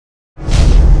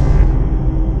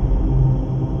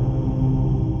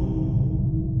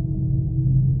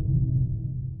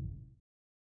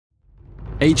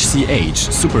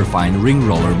HCH Superfine Ring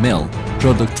Roller Mill,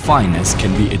 product fineness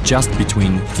can be adjusted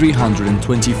between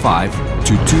 325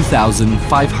 to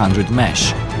 2500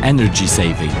 mesh. Energy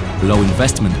saving, low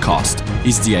investment cost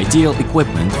is the ideal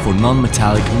equipment for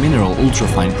non-metallic mineral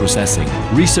ultrafine processing.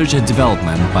 Research and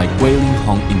development by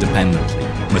Guilin independently.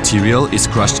 Material is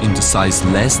crushed into size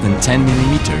less than 10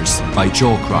 mm by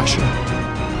jaw crusher.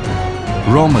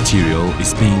 Raw material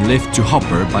is being lifted to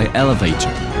hopper by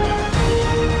elevator,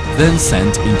 then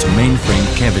sent into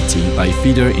mainframe cavity by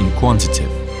feeder in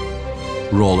quantitative.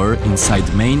 Roller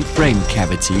inside main frame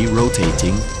cavity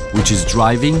rotating, which is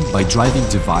driving by driving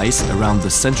device around the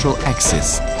central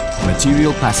axis.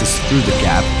 Material passes through the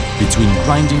gap between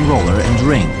grinding roller and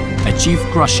ring. Achieve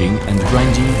crushing and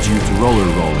grinding due to roller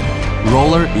rolling.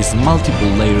 Roller is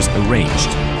multiple layers arranged.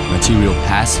 Material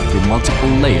pass through multiple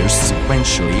layers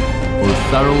sequentially for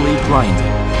thoroughly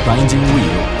grinding. Grinding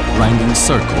wheel, grinding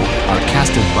circle are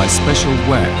casted by special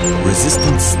wear,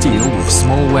 resistant steel with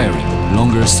small wearing,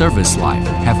 longer service life,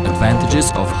 have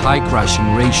advantages of high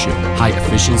crushing ratio, high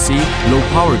efficiency, low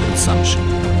power consumption.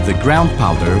 The ground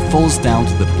powder falls down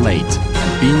to the plate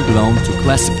and being blown to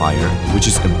classifier, which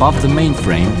is above the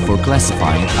mainframe for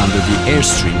classifying under the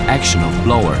airstream action of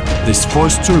blower. This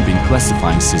forced turbine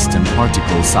classifying system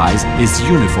particle size is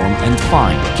uniform and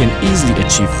fine, can easily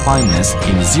achieve fineness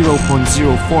in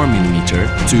 0.04 mm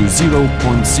to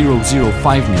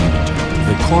 0.005 mm.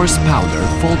 The coarse powder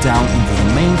fall down into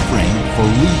the mainframe for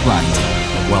regrinding,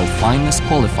 while fineness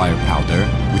qualifier powder,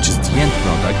 which is the end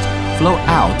product, flow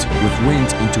out with wind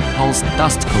into pulse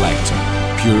dust collector.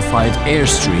 Purified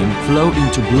airstream flow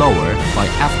into blower by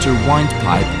after wind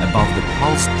pipe above the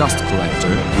pulse dust collector,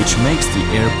 which makes the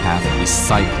air path is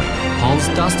cycling. Pulse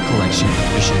dust collection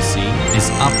efficiency is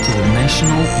up to the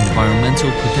National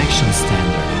Environmental Protection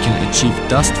Standard, can achieve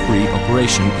dust-free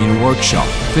operation in workshop.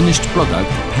 Finished product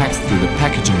packed through the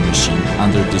packaging machine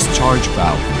under discharge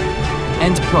valve.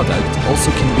 End product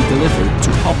also can be delivered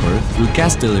to hopper through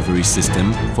gas delivery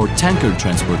system for tanker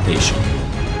transportation.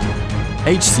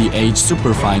 HCH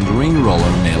Superfine Ring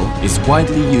Roller Mill is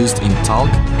widely used in talc,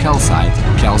 calcite,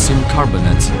 calcium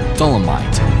carbonate,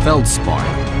 dolomite, feldspar,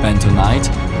 bentonite,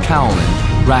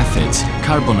 kaolin, graphite,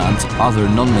 carbonate, other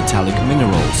non-metallic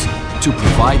minerals to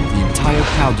provide the entire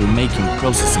powder making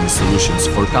processing solutions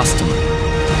for customer.